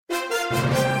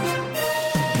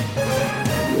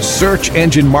Search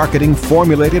engine marketing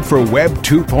formulated for Web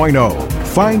 2.0.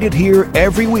 Find it here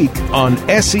every week on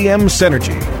SEM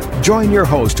Synergy. Join your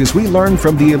host as we learn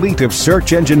from the elite of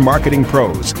search engine marketing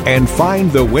pros and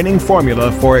find the winning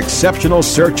formula for exceptional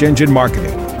search engine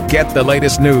marketing. Get the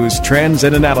latest news, trends,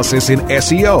 and analysis in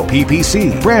SEO,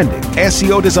 PPC, branding,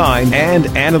 SEO design, and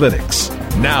analytics.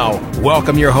 Now,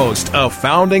 welcome your host, a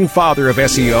founding father of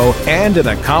SEO and an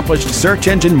accomplished search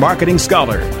engine marketing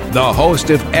scholar, the host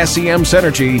of SEM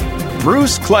Synergy,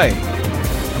 Bruce Clay.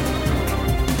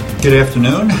 Good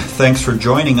afternoon. Thanks for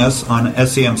joining us on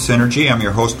SEM Synergy. I'm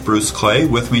your host, Bruce Clay.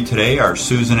 With me today are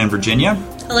Susan and Virginia.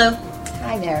 Hello.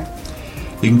 Hi there.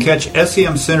 You can catch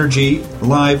SEM Synergy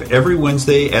live every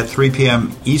Wednesday at 3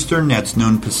 p.m. Eastern. That's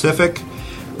noon Pacific.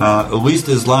 At least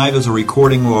as live as a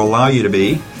recording will allow you to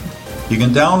be. You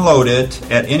can download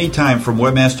it at any time from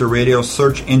Webmaster Radio's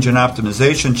Search Engine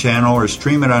Optimization channel or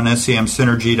stream it on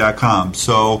semsynergy.com.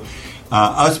 So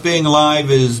us being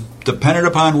live is dependent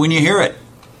upon when you hear it.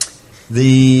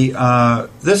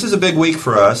 This is a big week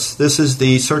for us. This is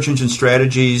the Search Engine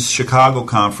Strategies Chicago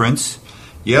Conference.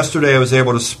 Yesterday I was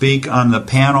able to speak on the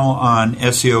panel on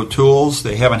SEO Tools.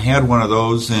 They haven't had one of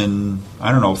those in,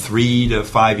 3 to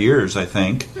 5 years, I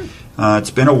think.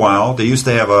 It's been a while. They used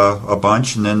to have a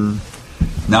bunch, and then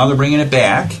now they're bringing it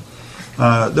back.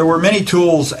 There were many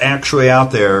tools actually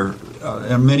out there,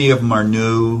 and many of them are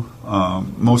new.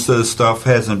 Most of the stuff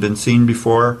hasn't been seen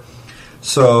before.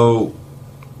 So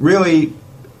really,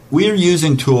 we are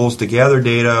using tools to gather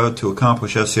data to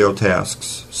accomplish SEO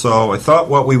tasks. So I thought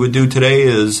what we would do today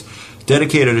is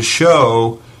dedicate a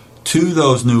show to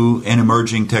those new and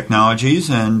emerging technologies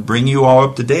and bring you all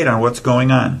up to date on what's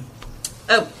going on.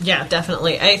 Oh, yeah,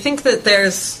 definitely. I think that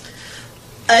there's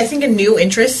a new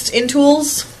interest in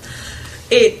tools.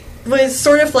 It was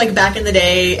sort of like back in the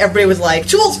day, everybody was like,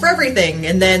 tools for everything.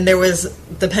 And then there was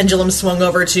the pendulum swung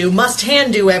over to must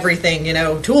hand do everything,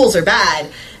 tools are bad.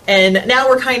 And now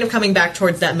we're kind of coming back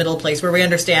towards that middle place where we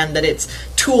understand that it's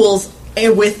tools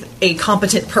with a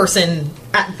competent person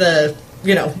at the,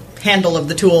 handle of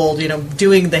the tool,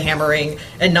 doing the hammering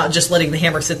and not just letting the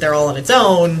hammer sit there all on its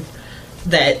own.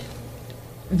 That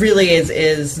really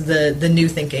is the new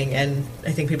thinking, and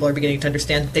I think people are beginning to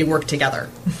understand they work together.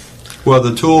 Well,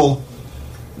 the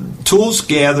tools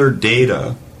gather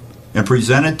data and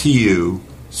present it to you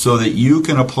so that you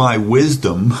can apply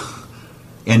wisdom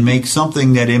and make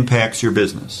something that impacts your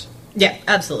business. Yeah,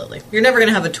 absolutely. You're never going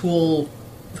to have a tool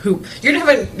who you're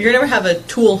never have a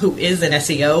tool who is an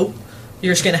SEO.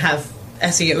 You're just going to have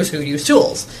SEOs who use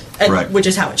tools, right. Which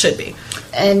is how it should be.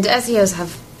 And SEOs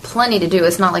have plenty to do.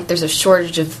 It's not like there's a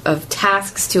shortage of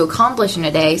tasks to accomplish in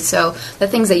a day. So the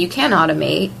things that you can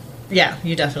automate, yeah,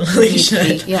 you definitely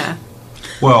should. Yeah.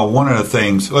 Well, one of the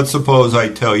things, let's suppose I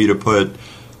tell you to put,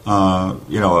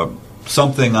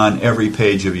 something on every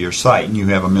page of your site, and you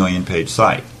have a 1,000,000-page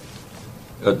site.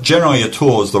 Generally, a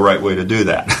tool is the right way to do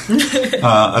that.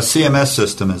 A CMS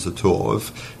system is a tool.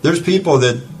 If there's people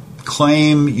that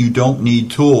claim you don't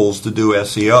need tools to do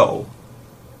SEO,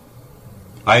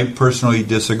 I personally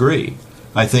disagree.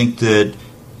 I think that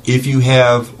if you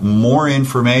have more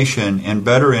information and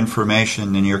better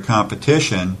information than your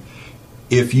competition,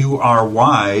 if you are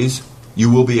wise,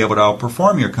 you will be able to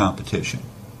outperform your competition.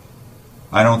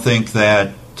 I don't think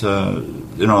that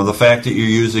the fact that you're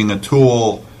using a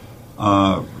tool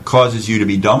causes you to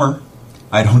be dumber.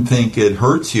 I don't think it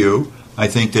hurts you. I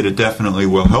think that it definitely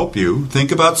will help you.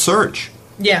 Think about search.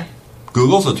 Yeah.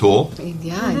 Google's a tool.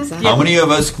 Yeah, exactly. How many of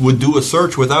us would do a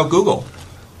search without Google?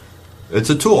 It's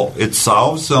a tool. It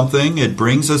solves something. It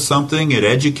brings us something. It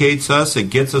educates us. It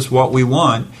gets us what we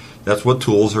want. That's what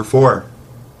tools are for.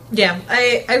 Yeah,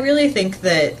 I really think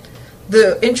that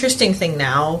the interesting thing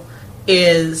now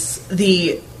is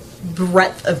the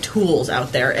breadth of tools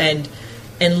out there and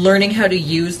learning how to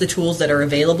use the tools that are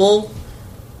available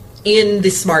in the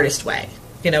smartest way.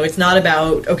 It's not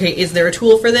about, okay, is there a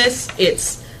tool for this?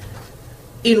 It's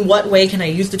in what way can I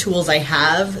use the tools I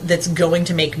have that's going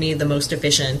to make me the most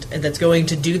efficient and that's going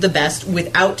to do the best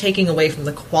without taking away from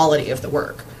the quality of the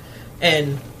work.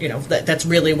 And, that's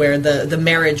really where the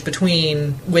marriage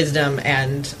between wisdom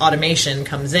and automation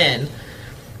comes in,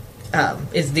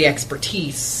 is the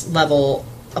expertise level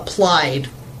applied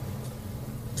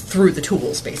through the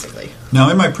tools, basically. Now,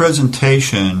 in my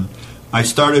presentation, I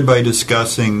started by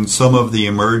discussing some of the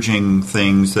emerging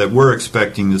things that we're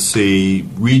expecting to see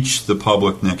reach the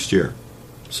public next year.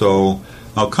 So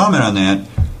I'll comment on that.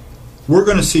 We're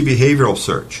going to see behavioral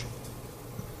search.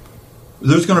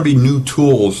 There's going to be new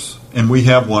tools and we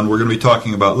have one we're going to be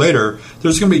talking about later,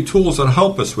 there's going to be tools that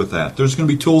help us with that. There's going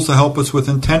to be tools that help us with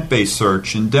intent-based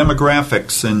search and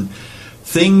demographics and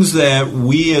things that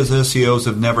we as SEOs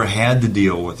have never had to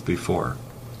deal with before.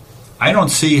 I don't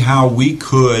see how we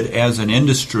could, as an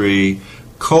industry,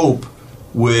 cope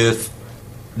with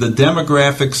the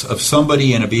demographics of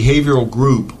somebody in a behavioral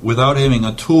group without having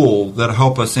a tool that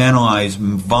help us analyze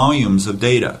volumes of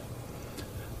data.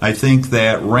 I think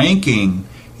that ranking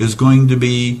is going to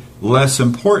be less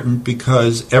important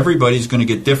because everybody's going to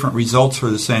get different results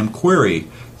for the same query.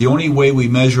 The only way we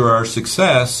measure our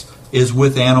success is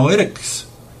with analytics.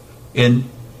 And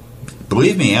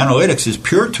believe me, analytics is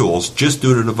pure tools just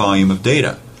due to the volume of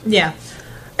data. Yeah.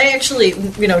 I actually,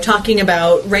 talking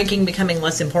about ranking becoming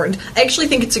less important, I actually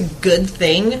think it's a good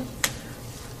thing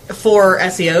for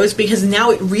SEOs because now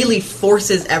it really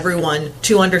forces everyone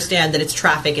to understand that it's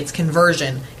traffic, it's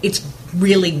conversion. It's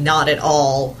really not at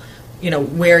all,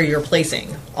 where you're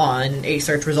placing on a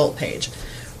search result page,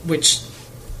 which,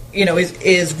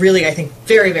 is really, I think,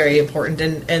 very, very important.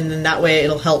 And in that way,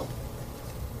 it'll help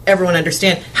everyone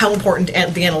understand how important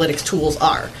the analytics tools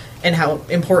are and how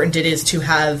important it is to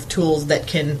have tools that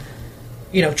can,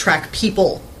 track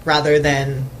people rather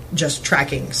than just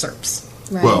tracking SERPs.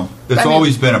 Right. Well, it's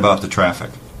always been about the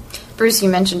traffic. Bruce, you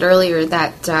mentioned earlier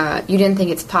that you didn't think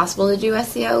it's possible to do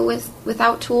SEO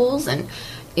without tools, and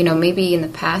maybe in the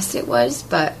past it was,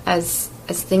 but as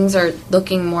things are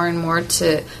looking more and more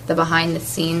to the behind the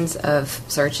scenes of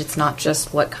search, it's not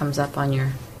just what comes up on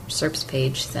your SERPs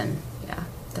page, then yeah,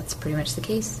 that's pretty much the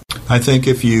case. I think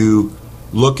if you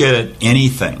look at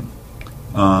anything,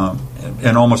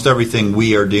 and almost everything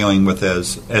we are dealing with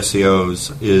as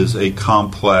SEOs is a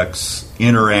complex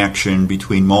interaction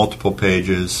between multiple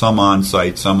pages, some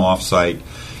on-site, some off-site.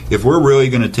 If we're really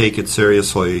going to take it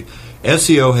seriously,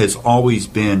 SEO has always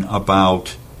been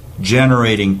about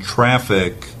generating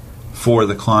traffic for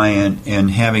the client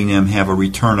and having them have a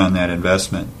return on that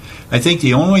investment. I think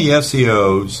the only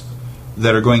SEOs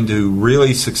that are going to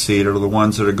really succeed are the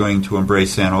ones that are going to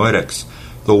embrace analytics.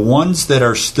 The ones that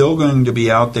are still going to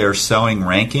be out there selling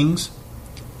rankings,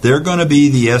 they're going to be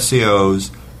the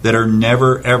SEOs that are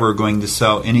never, ever going to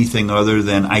sell anything other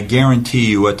than, I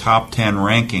guarantee you, a top 10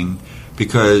 ranking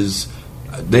because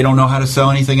they don't know how to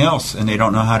sell anything else and they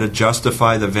don't know how to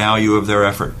justify the value of their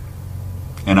effort.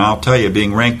 And I'll tell you,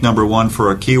 being ranked number one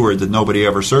for a keyword that nobody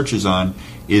ever searches on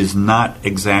is not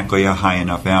exactly a high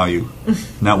enough value.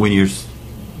 Not when you're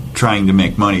trying to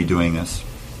make money doing this.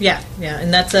 Yeah,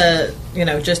 and that's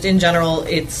just in general,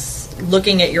 it's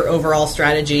looking at your overall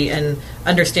strategy and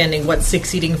understanding what's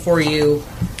succeeding for you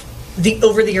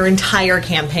over your entire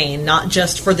campaign, not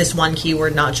just for this one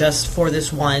keyword, not just for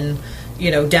this one,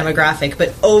 demographic,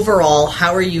 but overall,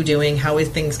 how are you doing? How is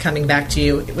things coming back to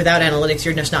you? Without analytics,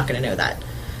 you're just not going to know that.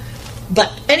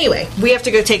 But anyway, we have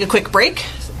to go take a quick break,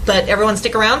 but everyone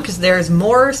stick around because there's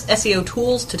more SEO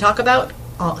tools to talk about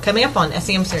coming up on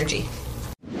SEM Synergy.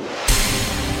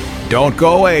 Don't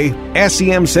go away.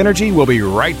 SEM Synergy will be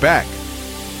right back.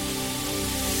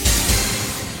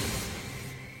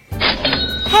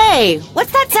 Hey,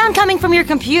 what's that sound coming from your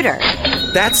computer?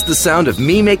 That's the sound of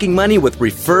me making money with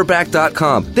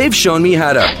Referback.com. They've shown me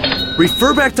how to...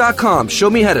 Referback.com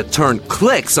showed me how to turn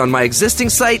clicks on my existing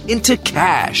site into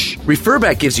cash.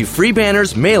 Referback gives you free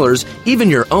banners, mailers, even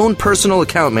your own personal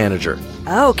account manager.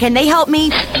 Oh, can they help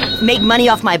me make money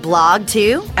off my blog,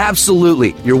 too?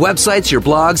 Absolutely. Your websites, your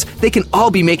blogs, they can all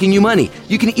be making you money.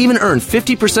 You can even earn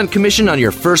 50% commission on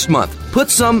your first month. Put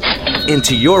some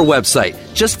into your website.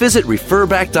 Just visit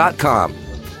Referback.com.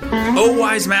 O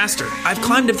wise master, I've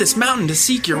climbed up this mountain to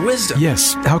seek your wisdom.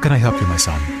 Yes, how can I help you, my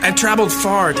son? I've traveled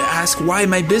far to ask why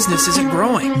my business isn't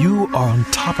growing. You are on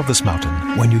top of this mountain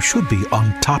when you should be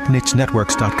on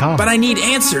TopNicheNetworks.com. But I need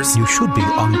answers. You should be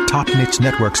on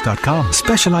TopNicheNetworks.com,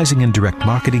 specializing in direct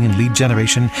marketing and lead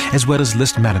generation as well as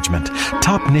list management.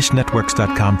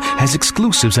 TopNicheNetworks.com has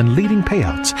exclusives and leading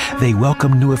payouts. They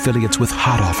welcome new affiliates with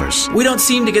hot offers. We don't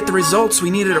seem to get the results we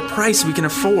need at a price we can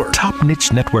afford.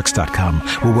 TopNicheNetworks.com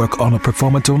will work on a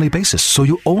performance-only basis, so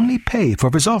you only pay for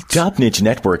results.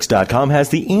 TopNicheNetworks.com has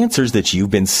the answers that you've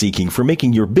been seeking for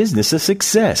making your business a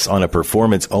success on a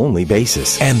performance-only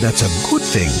basis. And that's a good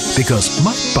thing, because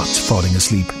my butt's falling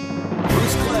asleep.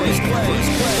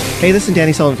 Hey, this is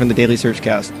Danny Sullivan from the Daily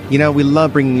Searchcast. We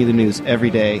love bringing you the news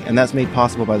every day, and that's made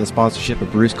possible by the sponsorship of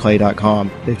BruceClay.com.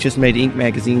 They've just made Inc.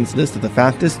 magazine's list of the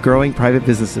fastest growing private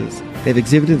businesses. They've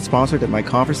exhibited and sponsored at my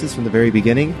conferences from the very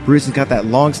beginning. Bruce has got that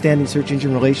long-standing search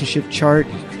engine relationship chart.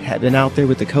 Had been out there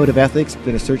with the code of ethics,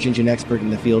 been a search engine expert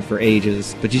in the field for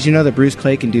ages. But did you know that Bruce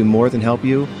Clay can do more than help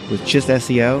you with just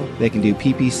SEO? They can do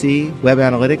PPC, web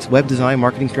analytics, web design,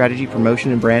 marketing strategy,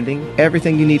 promotion, and branding.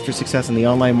 Everything you need for success in the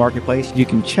online marketplace, you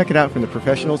can check it out from the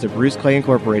professionals at Bruce Clay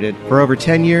Incorporated. For over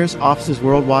 10 years, offices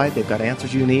worldwide, they've got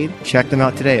answers you need. Check them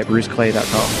out today at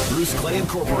bruceclay.com. Bruce Clay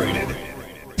Incorporated.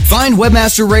 Find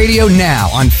Webmaster Radio now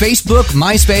on Facebook,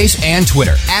 MySpace, and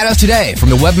Twitter. Add us today from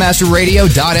the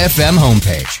webmasterradio.fm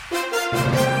homepage.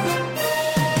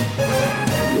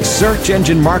 Search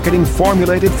engine marketing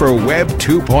formulated for Web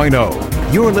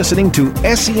 2.0. You're listening to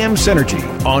SEM Synergy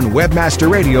on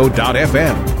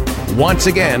webmasterradio.fm. Once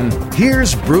again,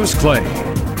 here's Bruce Clay.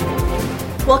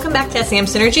 Welcome back to SEM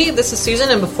Synergy. This is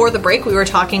Susan, and before the break, we were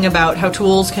talking about how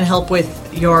tools can help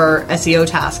with your SEO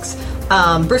tasks.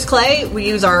 Bruce Clay, we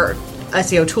use our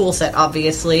SEO Toolset,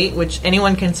 obviously, which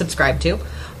anyone can subscribe to.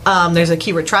 There's a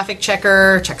keyword traffic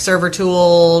checker, check server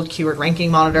tool, keyword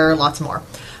ranking monitor, lots more.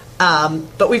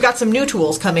 But we've got some new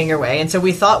tools coming your way, and so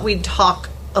we thought we'd talk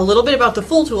a little bit about the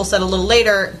full tool set a little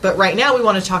later, but right now we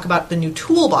want to talk about the new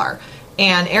toolbar.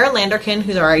 And Aaron Landerkin,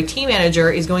 who's our IT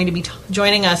manager, is going to be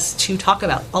joining us to talk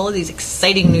about all of these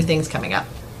exciting new things coming up.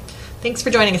 Thanks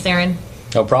for joining us, Aaron.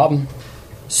 No problem.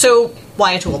 So,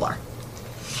 why a toolbar?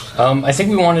 I think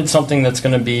we wanted something that's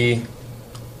going to be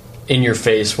in your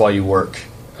face while you work.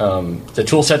 The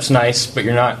tool set's nice, but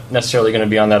you're not necessarily going to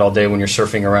be on that all day when you're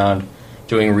surfing around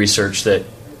doing research that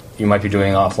you might be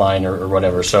doing offline or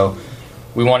whatever. So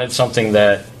we wanted something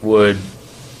that would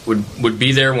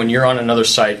be there when you're on another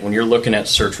site, when you're looking at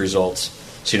search results.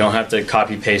 So you don't have to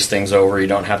copy-paste things over. You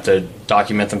don't have to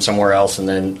document them somewhere else and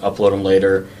then upload them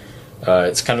later.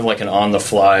 It's kind of like an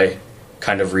on-the-fly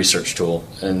kind of research tool,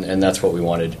 and that's what we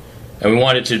wanted. And we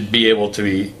wanted to be able to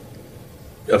be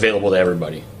available to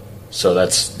everybody. So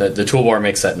the toolbar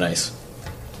makes that nice.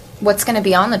 What's going to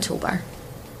be on the toolbar?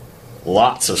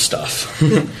 Lots of stuff.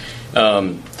 The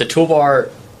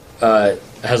toolbar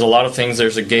has a lot of things.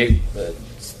 There's a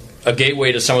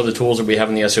gateway to some of the tools that we have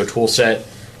in the SEO Toolset,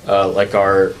 like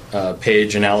our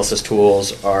page analysis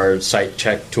tools, our site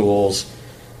check tools.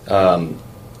 In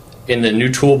the new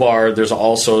toolbar, there's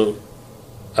also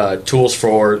tools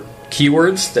for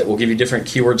keywords that will give you different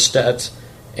keyword stats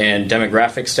and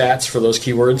demographic stats for those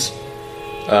keywords.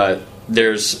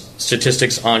 There's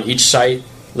statistics on each site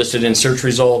listed in search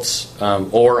results,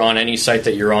 or on any site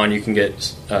that you're on, you can get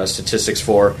statistics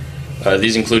for.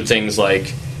 These include things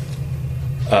like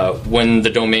when the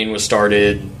domain was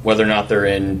started, whether or not they're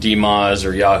in DMOZ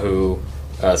or Yahoo,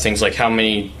 things like how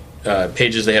many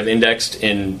pages they have indexed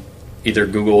in either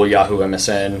Google, Yahoo,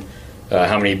 MSN,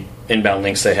 how many inbound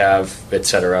links they have,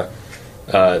 etc.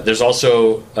 There's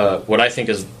also what I think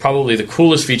is probably the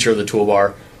coolest feature of the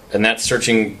toolbar, and that's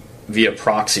searching via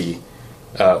proxy,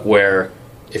 where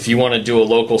if you want to do a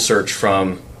local search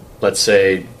from, let's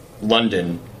say,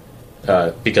 London,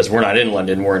 because we're not in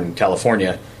London, we're in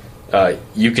California,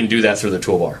 you can do that through the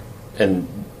toolbar. And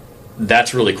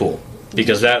that's really cool,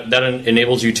 because that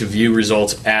enables you to view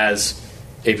results as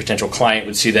a potential client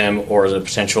would see them, or as a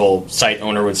potential site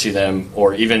owner would see them,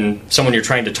 or even someone you're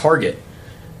trying to target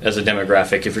as a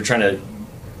demographic. If you're trying to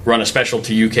run a special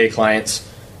to UK clients,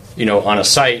 on a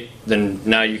site, then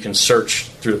now you can search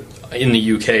through in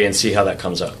the UK and see how that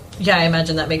comes up. Yeah, I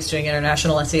imagine that makes doing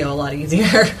international SEO a lot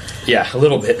easier. Yeah, a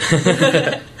little bit.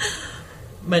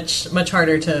 much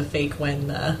harder to fake when,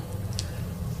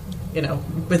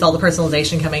 with all the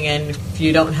personalization coming in, if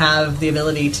you don't have the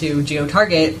ability to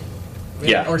geo-target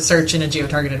or search in a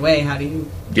geo-targeted way, how do you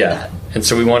do that? And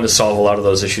so we wanted to solve a lot of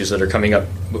those issues that are coming up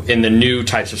in the new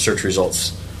types of search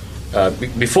results.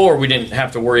 Before, we didn't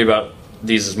have to worry about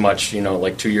these as much,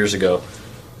 like 2 years ago.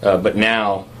 But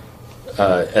now,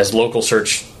 as local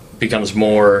search becomes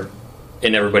more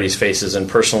in everybody's faces, and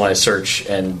personalized search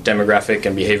and demographic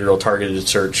and behavioral targeted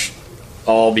search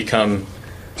all become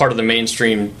part of the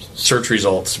mainstream search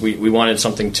results, we wanted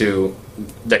something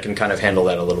that can kind of handle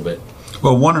that a little bit.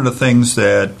 Well, one of the things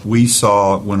that we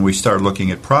saw when we started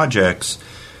looking at projects,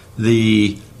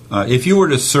 if you were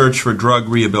to search for drug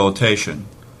rehabilitation,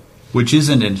 which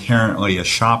isn't inherently a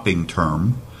shopping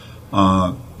term,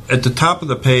 at the top of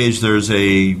the page there's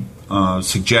a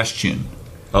suggestion,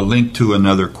 a link to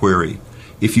another query.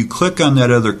 If you click on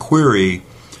that other query,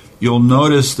 you'll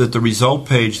notice that the result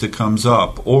page that comes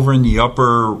up over in the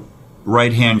upper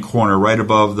right-hand corner, right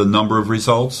above the number of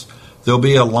results, there'll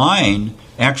be a line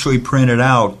actually printed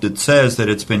out that says that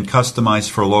it's been customized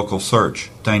for local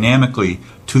search dynamically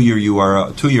to your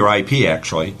URL, to your IP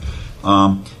actually.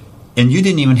 and you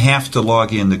didn't even have to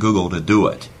log into Google to do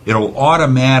it. It'll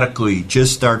automatically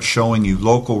just start showing you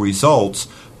local results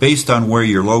based on where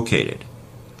you're located.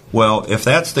 Well, if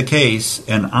that's the case,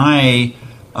 and I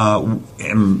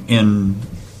am in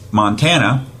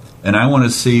Montana, and I want to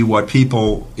see what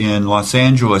people in Los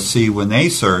Angeles see when they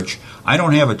search, I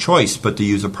don't have a choice but to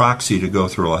use a proxy to go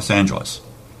through Los Angeles.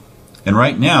 And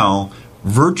right now,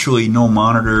 virtually no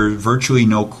monitor, virtually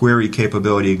no query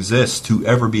capability exists to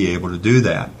ever be able to do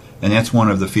that. And that's one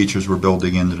of the features we're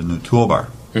building into the new toolbar.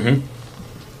 Mm-hmm.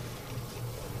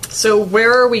 So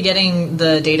where are we getting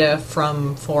the data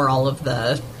from for all of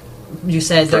the... You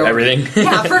said for everything.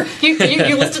 Yeah,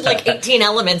 you listed like 18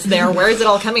 elements there. Where is it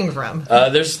all coming from?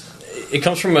 It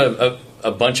comes from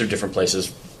a bunch of different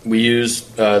places. We use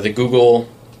the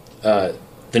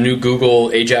new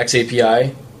Google Ajax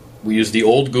API. We use the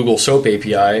old Google SOAP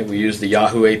API. We use the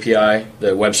Yahoo API,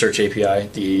 the web search API,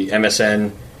 the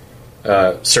MSN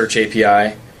search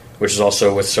API, which is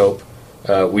also with SOAP.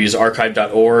 We use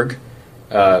archive.org.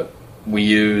 We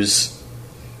use...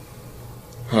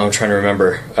 I'm trying to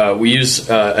remember. We use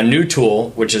a new tool,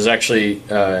 which is actually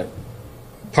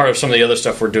part of some of the other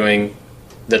stuff we're doing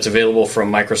that's available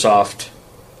from Microsoft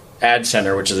Ad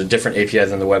Center, which is a different API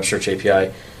than the web search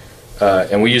API.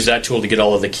 And we use that tool to get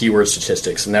all of the keyword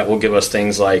statistics. And that will give us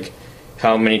things like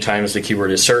how many times the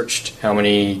keyword is searched, how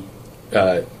many,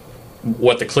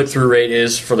 what the click-through rate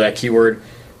is for that keyword,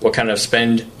 what kind of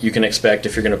spend you can expect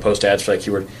if you're going to post ads for that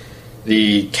keyword,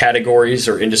 the categories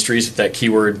or industries that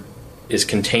keyword is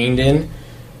contained in.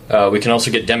 We can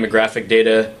also get demographic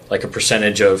data, like a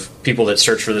percentage of people that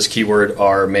search for this keyword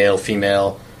are male,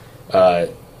 female,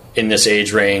 in this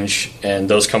age range, and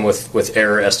those come with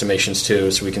error estimations too.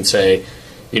 So we can say,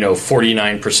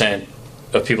 49%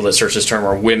 of people that search this term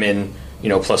are women,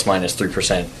 plus minus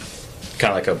 3%,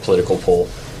 kind of like a political poll.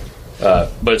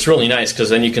 But it's really nice because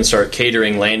then you can start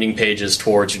catering landing pages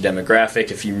towards your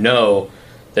demographic. If you know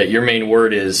that your main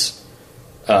word is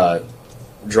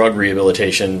drug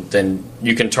rehabilitation, then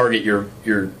you can target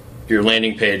your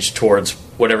landing page towards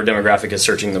whatever demographic is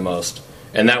searching the most.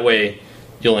 And that way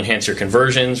you'll enhance your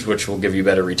conversions, which will give you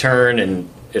better return, and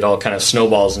it all kind of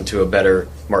snowballs into a better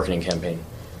marketing campaign.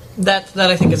 That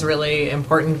I think is really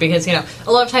important because, a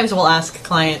lot of times we'll ask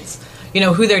clients,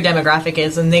 who their demographic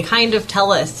is, and they kind of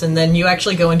tell us, and then you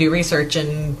actually go and do research,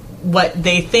 and what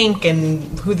they think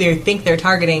and who they think they're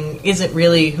targeting isn't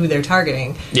really who they're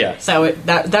targeting. Yeah. So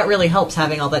that really helps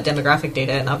having all that demographic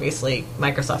data, and obviously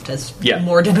Microsoft has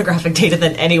more demographic data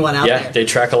than anyone out there. Yeah, they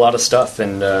track a lot of stuff,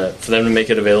 and for them to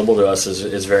make it available to us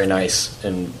is very nice.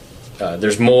 And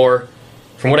there's more.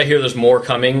 From what I hear, there's more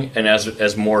coming, and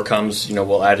as more comes,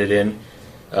 we'll add it in.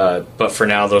 But for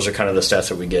now, those are kind of the stats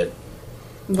that we get.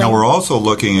 Now we're also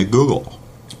looking at Google.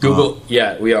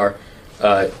 Yeah, we are.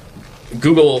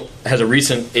 Google has a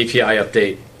recent API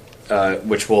update,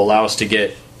 which will allow us to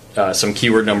get some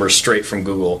keyword numbers straight from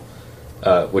Google,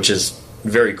 which is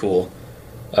very cool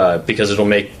because it'll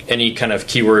make any kind of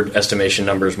keyword estimation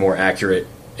numbers more accurate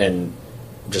and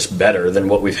just better than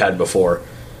what we've had before.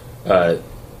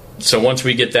 So once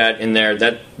we get that in there,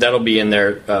 that'll be in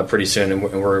there pretty soon, and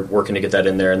we're working to get that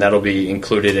in there, and that'll be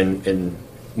included in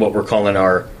what we're calling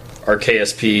our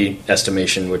KSP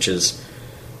estimation, which is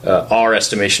our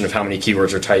estimation of how many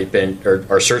keywords are typed in or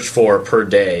are searched for per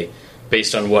day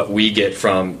based on what we get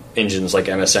from engines like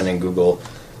MSN and Google.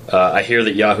 I hear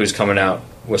that Yahoo's coming out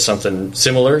with something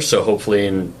similar, so hopefully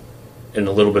in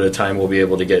a little bit of time we'll be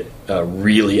able to get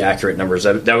really accurate numbers.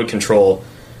 That would control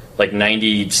like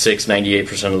 96,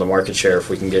 98% of the market share if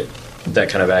we can get that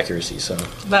kind of accuracy. So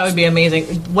that would be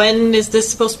amazing. When is this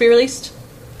supposed to be released?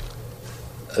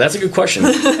 That's a good question.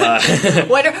 When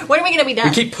are we going to be done?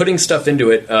 We keep putting stuff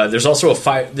into it. There's also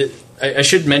I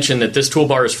should mention that this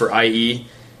toolbar is for IE,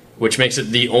 which makes it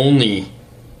the only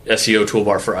SEO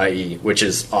toolbar for IE, which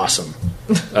is awesome.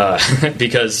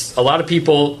 Because a lot of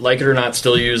people, like it or not,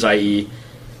 still use IE.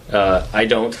 I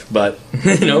don't, but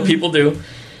people do.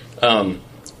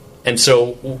 And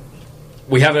so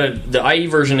we have the IE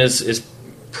version is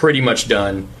pretty much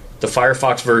done. The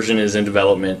Firefox version is in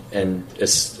development, and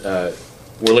it's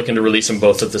we're looking to release them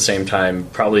both at the same time,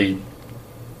 probably,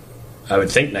 I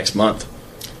would think, next month.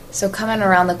 So coming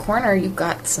around the corner, you've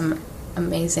got some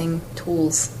amazing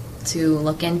tools to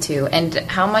look into. And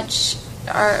how much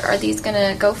are these going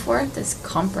to go for, this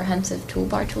comprehensive tool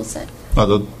set?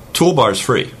 The toolbar is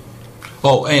free.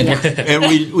 Oh,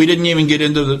 and we didn't even get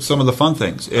into some of the fun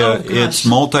things. It's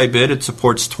multi-bit. It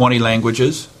supports 20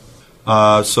 languages.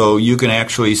 So you can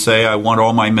actually say, I want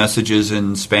all my messages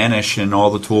in Spanish, and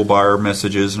all the toolbar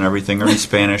messages and everything are in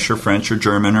Spanish or French or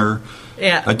German or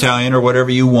Italian or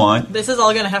whatever you want. This is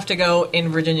all going to have to go in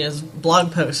Virginia's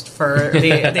blog post for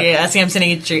the SEM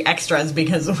Synergy extras,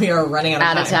 because we are running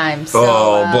out of time.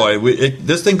 So, boy,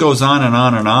 this thing goes on and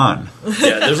on and on.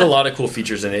 Yeah, there's a lot of cool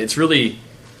features in it. It's really,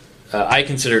 I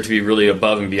consider it to be really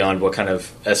above and beyond what kind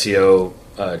of SEO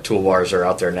toolbars are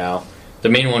out there now. The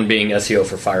main one being SEO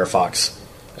for Firefox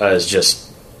is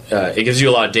just, it gives you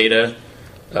a lot of data,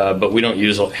 but we don't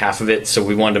use half of it, so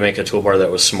we wanted to make a toolbar that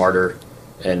was smarter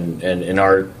and in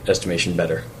our estimation,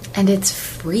 better. And it's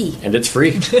free.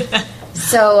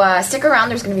 So stick around.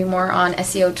 There's going to be more on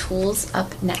SEO Tools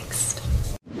up next.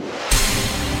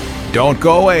 Don't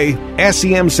go away.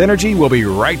 SEM Synergy will be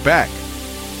right back.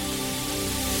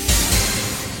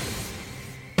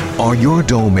 Are your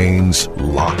domains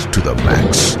locked to the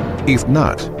max? If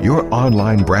not, your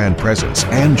online brand presence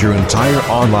and your entire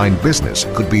online business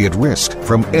could be at risk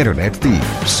from internet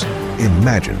thieves.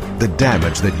 Imagine the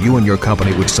damage that you and your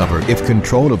company would suffer if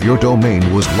control of your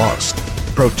domain was lost.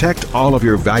 Protect all of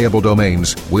your valuable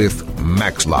domains with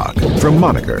MaxLock from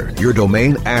Moniker, your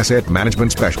domain asset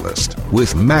management specialist.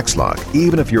 With MaxLock,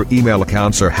 even if your email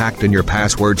accounts are hacked and your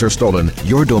passwords are stolen,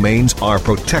 your domains are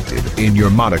protected in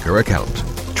your Moniker account.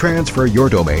 Transfer your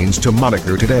domains to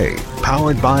Moniker today,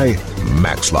 powered by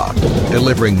MaxLock,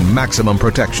 delivering maximum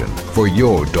protection for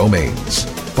your domains.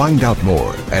 Find out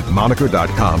more at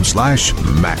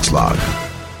moniker.com/MaxLock.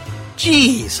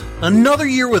 Geez, another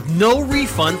year with no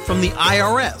refund from the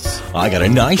IRS. I got a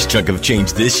nice chunk of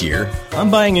change this year.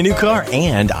 I'm buying a new car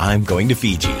and I'm going to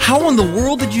Fiji. How in the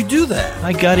world did you do that?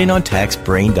 I got in on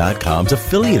TaxBrain.com's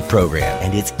affiliate program,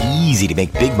 and it's easy to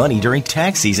make big money during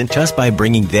tax season just by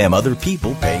bringing them other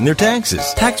people paying their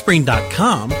taxes.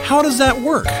 TaxBrain.com? How does that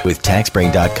work? With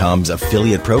TaxBrain.com's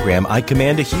affiliate program, I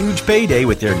command a huge payday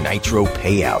with their Nitro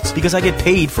payouts because I get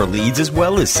paid for leads as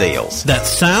well as sales. That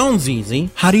sounds easy.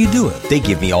 How do you do it? They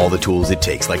give me all the tools it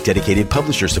takes, like dedicated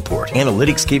publisher support,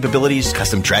 analytics capabilities,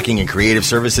 custom tracking and creative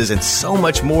services, and so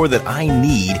much more that I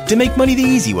need to make money the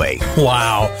easy way.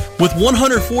 Wow. With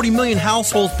 140 million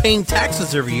households paying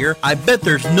taxes every year, I bet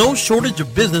there's no shortage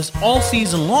of business all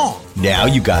season long. Now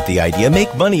you got the idea.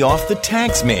 Make money off the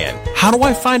tax man. How do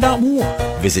I find out more?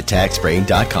 Visit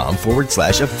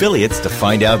taxbrain.com/affiliates to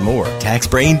find out more.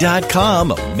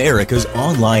 Taxbrain.com, America's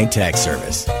online tax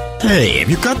service. Hey, have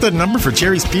you got the number for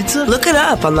Jerry's Pizza? Look it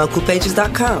up on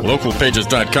localpages.com.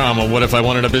 Localpages.com? Well, what if I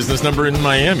wanted a business number in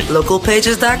Miami?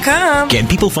 Localpages.com. Can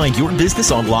people find your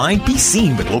business online? Be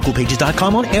seen with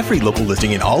localpages.com on every local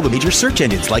listing in all the major search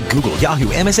engines like Google, Yahoo,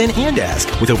 MSN, and Ask.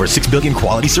 With over 6 billion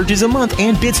quality searches a month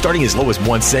and bids starting as low as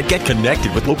 1 cent, get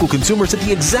connected with local consumers at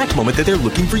the exact moment that they're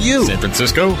looking for you. San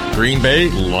Francisco, Green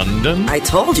Bay, London. I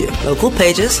told you.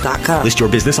 Localpages.com. List your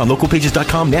business on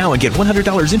localpages.com now and get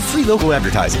 $100 in free local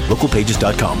advertising.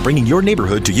 Localpages.com, bringing your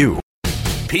neighborhood to you.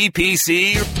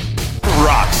 PPC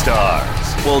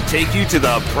Rockstars will take you to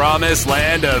the promised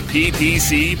land of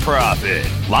PPC profit.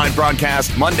 Live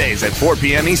broadcast Mondays at 4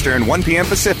 p.m. Eastern, 1 p.m.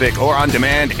 Pacific, or on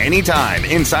demand anytime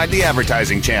inside the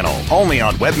advertising channel. Only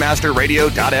on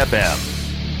webmasterradio.fm.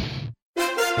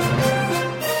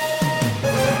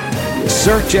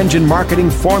 Search engine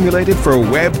marketing formulated for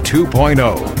Web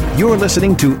 2.0. You're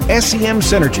listening to SEM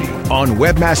Synergy on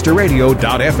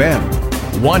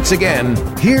webmasterradio.fm. Once again,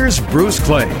 here's Bruce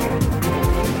Clay.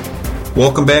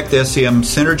 Welcome back to SEM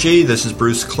Synergy. This is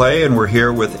Bruce Clay, and we're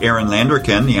here with Aaron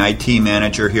Landerkin, the IT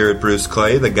manager here at Bruce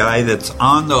Clay, the guy that's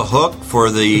on the hook for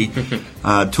the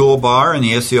toolbar and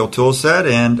the SEO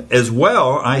Toolset. And as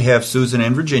well, I have Susan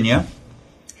in Virginia.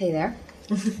 Hey there.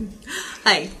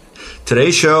 Hi.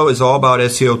 Today's show is all about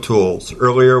SEO tools.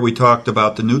 Earlier, we talked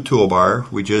about the new toolbar.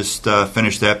 We just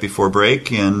finished that before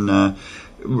break, and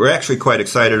we're actually quite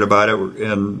excited about it,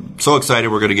 and so excited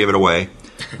we're going to give it away.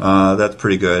 That's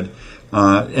pretty good.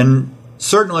 And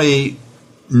certainly,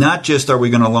 not just are we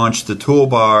going to launch the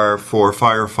toolbar for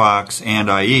Firefox and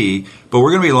IE, but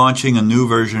we're going to be launching a new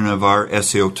version of our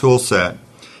SEO Toolset.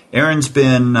 Aaron's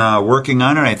been working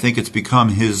on it. I think it's become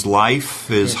his life,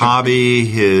 his hobby,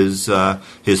 his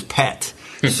pet,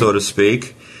 so to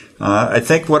speak. I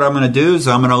think what I'm going to do is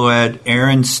I'm going to let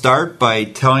Aaron start by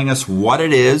telling us what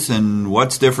it is and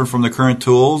what's different from the current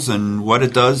tools and what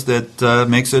it does that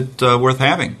makes it worth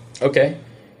having. Okay.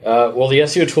 Well, the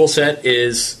SEO Toolset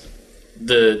is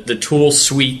the tool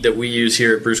suite that we use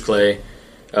here at Bruce Clay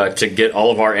to get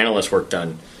all of our analyst work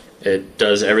done. It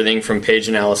does everything from page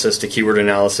analysis to keyword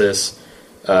analysis.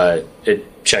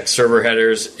 It checks server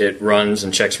headers. It runs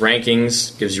and checks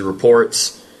rankings, gives you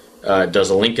reports,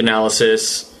 does a link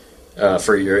analysis,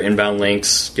 for your inbound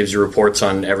links, gives you reports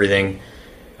on everything,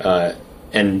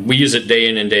 and we use it day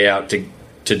in and day out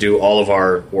to do all of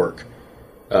our work.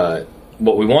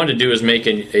 What we wanted to do is make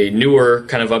a newer,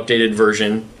 kind of updated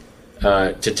version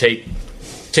to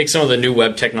take some of the new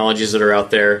web technologies that are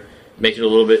out there, make it a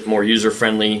little bit more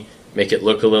user-friendly, make it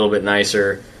look a little bit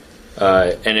nicer,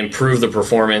 and improve the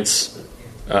performance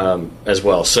as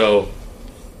well. So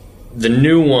the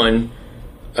new one,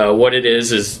 what it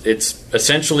is it's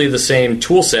essentially the same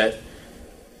tool set,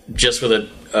 just with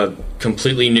a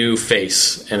completely new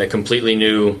face and a completely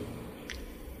new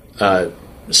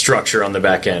structure on the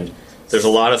back end. There's a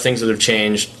lot of things that have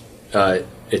changed.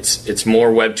 It's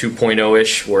more Web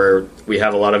 2.0-ish, where we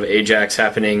have a lot of AJAX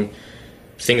happening.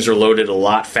 Things are loaded a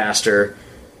lot faster,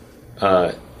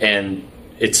 and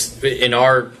it's, in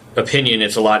our opinion,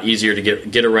 it's a lot easier to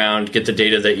get around, get the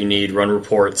data that you need, run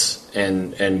reports,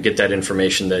 and get that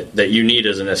information that you need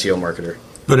as an SEO marketer.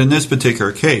 But in this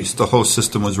particular case, the whole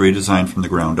system was redesigned from the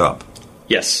ground up.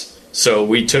 Yes. So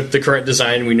we took the current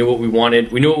design. We knew what we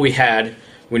wanted. We knew what we had.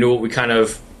 We knew what we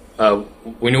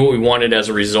we knew what we wanted as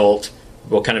a result.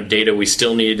 What kind of data we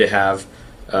still needed to have.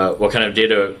 What kind of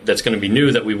data that's going to be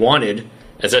new that we wanted.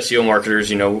 As SEO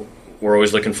marketers, we're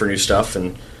always looking for new stuff,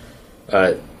 and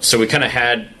so we kind of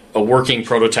had a working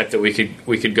prototype that we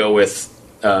could go with.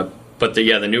 But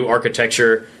the new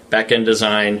architecture, back end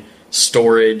design,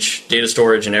 storage, data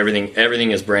storage, and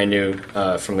everything is brand new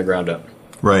from the ground up.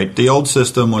 Right. The old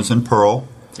system was in Perl.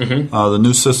 Mm-hmm. The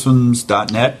new system's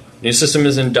 .NET. New system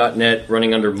is in .NET,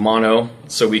 running under Mono,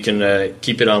 so we can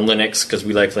keep it on Linux because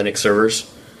we like Linux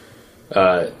servers.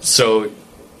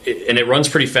 And it runs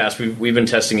pretty fast. We've been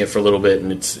testing it for a little bit,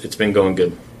 and it's been going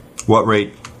good. What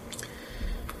rate?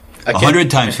 100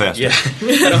 times faster. Yeah,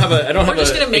 I don't have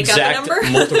an exact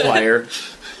multiplier.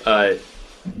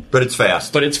 But it's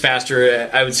fast. But it's faster.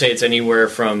 I would say it's anywhere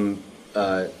from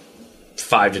 5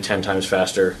 to 10 times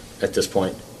faster at this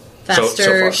point.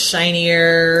 Faster,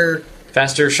 shinier.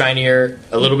 Faster, shinier,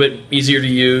 a little bit easier to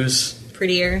use.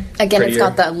 Prettier. Again, it's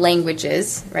got the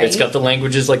languages, right? It's got the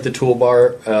languages like the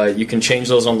toolbar. You can change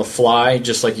those on the fly,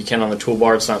 just like you can on the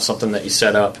toolbar. It's not something that you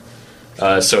set up.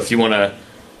 So if you want to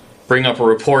bring up a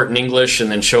report in English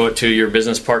and then show it to your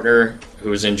business partner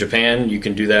who's in Japan, you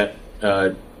can do that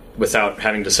without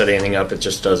having to set anything up. It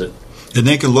just does it. And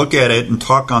they can look at it and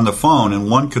talk on the phone, and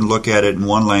one can look at it in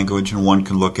one language and one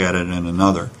can look at it in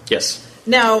another. Yes.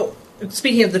 Now,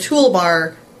 speaking of the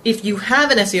toolbar, if you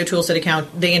have an SEO Toolset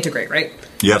account, they integrate, right?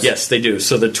 Yes. Yes, they do.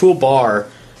 So the toolbar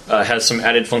has some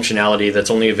added functionality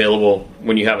that's only available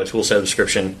when you have a Toolset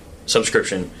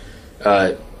subscription.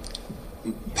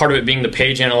 Part of it being the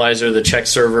page analyzer, the check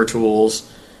server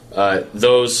tools.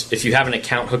 Those, if you have an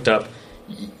account hooked up,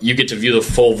 you get to view the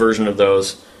full version of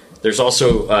those. There's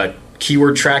also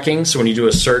keyword tracking. So when you do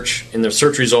a search, in the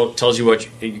search result, it tells you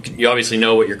you obviously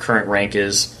know what your current rank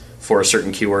is for a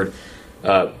certain keyword.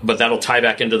 But that'll tie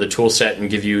back into the tool set and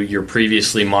give you your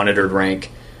previously monitored rank,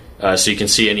 so you can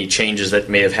see any changes that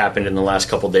may have happened in the last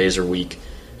couple days or week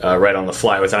right on the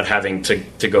fly without having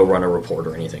to go run a report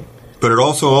or anything. But it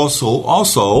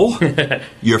also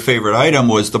your favorite item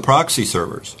was the proxy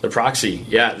servers. The proxy,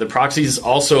 yeah. The proxy is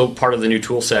also part of the new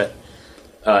tool set.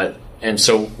 And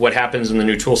so what happens in the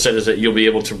new tool set is that you'll be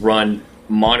able to run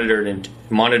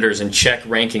monitors and check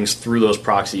rankings through those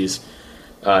proxies.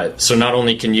 So not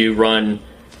only can you run,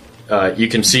 you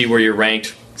can see where you're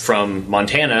ranked from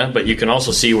Montana, but you can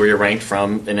also see where you're ranked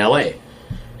from in LA.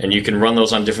 And you can run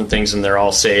those on different things, and they're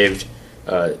all saved.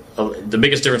 The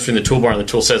biggest difference between the toolbar and the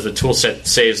tool set is the tool set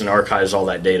saves and archives all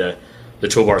that data. The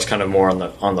toolbar is kind of more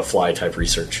on the fly type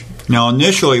research. Now,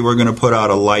 initially, we're going to put out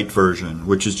a light version,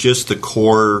 which is just the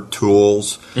core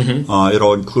tools. Mm-hmm.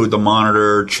 It'll include the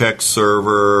monitor, check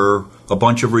server, a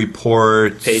bunch of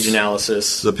reports, page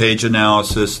analysis,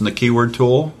 and the keyword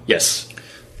tool. Yes.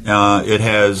 It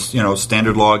has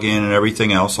standard login and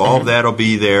everything else. All of that will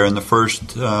be there in the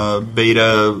first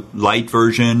beta light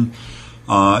version.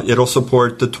 It'll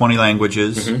support the 20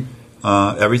 languages. Mm-hmm.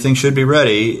 Everything should be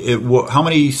ready. How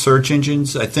many search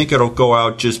engines? I think it'll go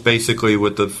out just basically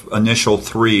with the initial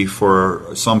 3 for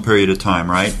some period of time,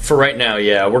 right? For right now,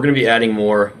 yeah. We're going to be adding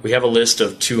more. We have a list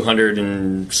of 200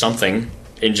 and something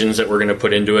engines that we're going to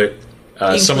put into it.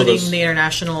 Including some of those, the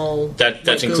international.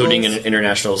 That's including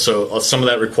international. So some of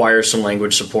that requires some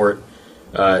language support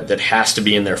that has to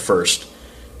be in there first.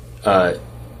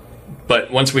 But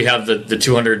once we have the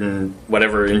 200 and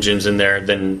whatever engines in there,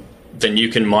 then you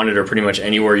can monitor pretty much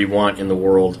anywhere you want in the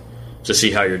world to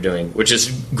see how you're doing, which is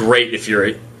great if you're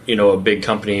a big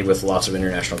company with lots of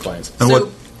international clients.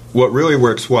 And what really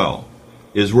works well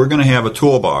is we're going to have a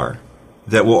toolbar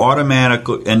that will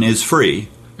automatically, and is free,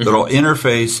 that'll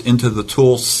interface into the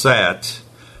tool set.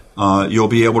 You'll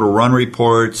be able to run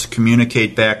reports,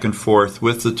 communicate back and forth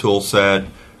with the tool set,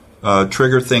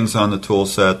 trigger things on the tool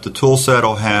set. The tool set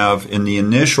will have, in the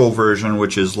initial version,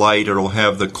 which is light, it'll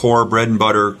have the core bread and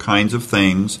butter kinds of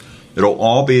things. It'll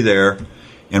all be there,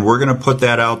 and we're going to put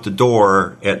that out the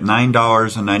door at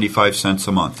 $9.95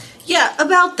 a month. Yeah,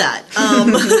 about that. I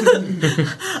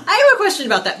have a question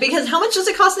about that, because how much does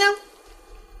it cost now?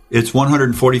 It's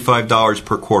 $145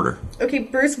 per quarter. Okay,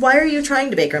 Bruce, why are you trying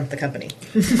to bankrupt the company?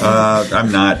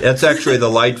 I'm not. That's actually the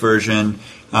light version.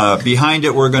 Behind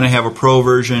it, we're going to have a pro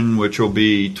version, which will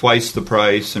be twice the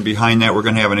price, and behind that, we're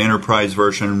going to have an enterprise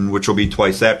version, which will be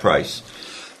twice that price.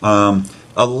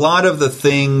 A lot of the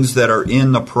things that are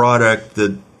in the product,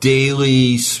 the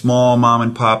daily small mom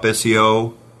and pop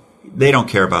SEO, they don't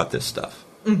care about this stuff.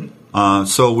 Mm-hmm.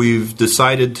 So we've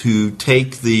decided to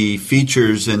take the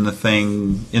features in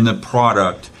the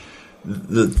product,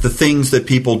 the things that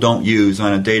people don't use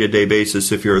on a day-to-day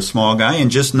basis if you're a small guy,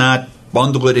 and just not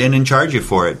bundle it in and charge you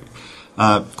for it.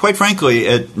 Quite frankly,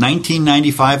 at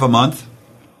 $19.95 a month,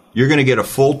 you're going to get a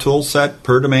full tool set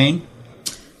per domain.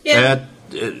 Yeah.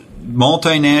 At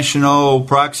multinational,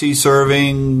 proxy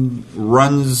serving,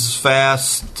 runs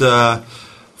fast,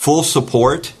 full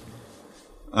support.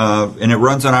 And it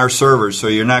runs on our servers, so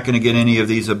you're not going to get any of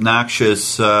these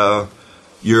obnoxious,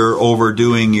 you're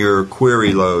overdoing your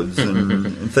query loads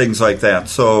and things like that.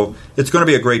 So it's going to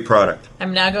be a great product.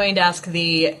 I'm now going to ask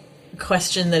the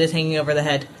question that is hanging over the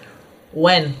head.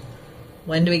 When?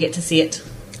 When do we get to see it?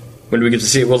 When do we get to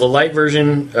see it? Well, the light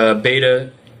version,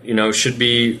 beta, should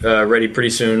be ready pretty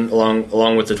soon,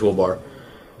 along with the toolbar.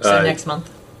 So next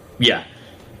month? Yeah.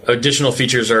 Additional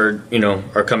features are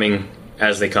coming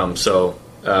as they come, so...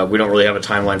 we don't really have a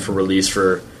timeline for release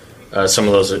for some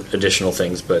of those additional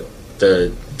things, but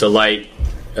the light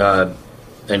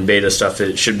and beta stuff,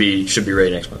 it should be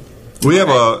ready next month. We have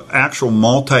an actual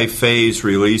multi-phase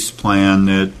release plan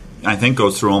that I think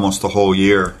goes through almost the whole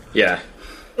year. Yeah.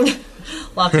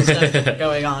 Lots of stuff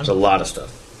going on. There's a lot of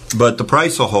stuff. But the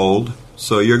price will hold,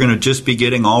 so you're going to just be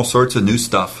getting all sorts of new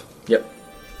stuff. Yep.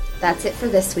 That's it for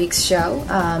this week's show.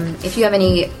 If you have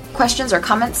any questions or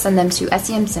comments, send them to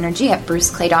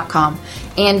semsynergy@bruceclay.com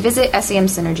and visit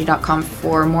semsynergy.com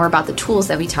for more about the tools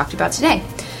that we talked about today.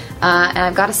 And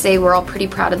I've got to say, we're all pretty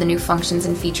proud of the new functions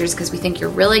and features because we think you're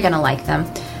really going to like them.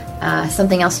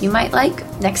 Something else you might like,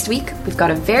 next week, we've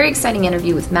got a very exciting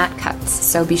interview with Matt Cutts,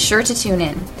 so be sure to tune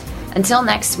in. Until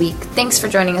next week, thanks for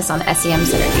joining us on SEM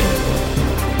Synergy.